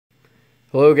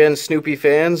Hello again, Snoopy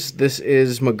fans. This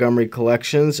is Montgomery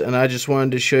Collections, and I just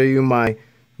wanted to show you my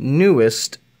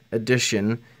newest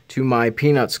addition to my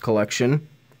Peanuts collection.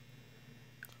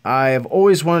 I've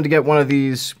always wanted to get one of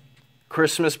these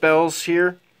Christmas bells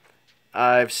here.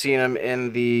 I've seen them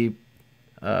in the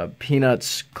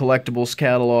Peanuts collectibles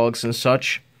catalogs and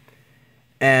such,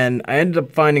 and I ended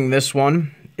up finding this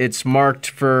one. It's marked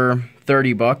for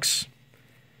 30 bucks,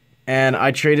 and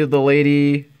I traded the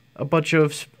lady a bunch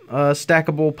of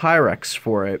stackable pyrex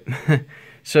for it.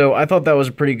 So I thought that was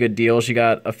a pretty good deal. She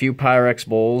got a few pyrex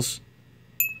bowls,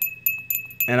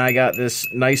 and I got this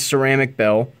nice ceramic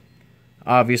bell.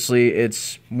 Obviously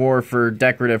it's more for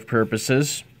decorative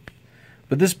purposes,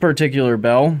 but this particular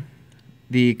bell,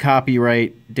 the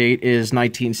copyright date is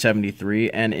 1973,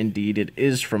 and indeed it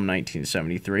is from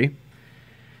 1973.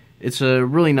 It's a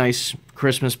really nice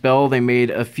Christmas bell. They made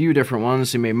a few different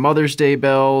ones. They made Mother's Day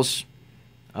bells,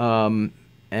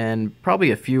 and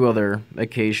probably a few other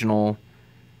occasional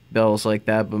bells like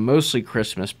that, but mostly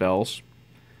Christmas bells.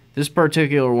 This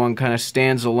particular one kind of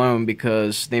stands alone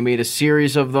because they made a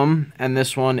series of them, and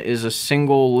this one is a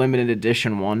single limited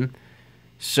edition one.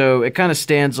 So it kind of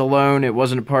stands alone. It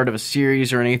wasn't a part of a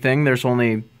series or anything. There's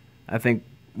only, I think,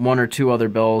 one or two other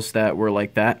bells that were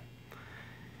like that.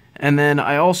 And then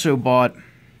I also bought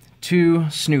 2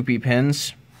 Snoopy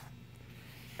pins.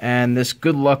 And this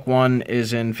Good Luck one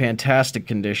is in fantastic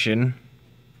condition.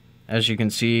 As you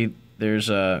can see,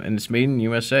 and it's made in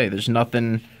USA. There's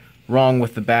nothing wrong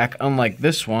with the back, unlike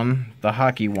this one, the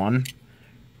hockey one,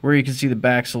 where you can see the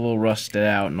back's a little rusted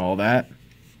out and all that.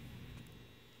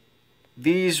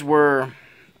 These were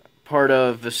part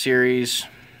of the series.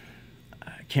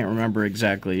 I can't remember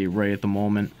exactly right at the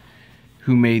moment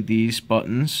who made these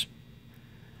buttons.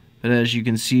 But as you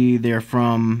can see, they're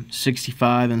from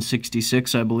 65 and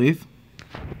 66, I believe.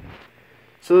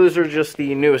 So those are just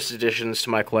the newest additions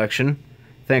to my collection.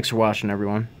 Thanks for watching,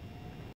 everyone.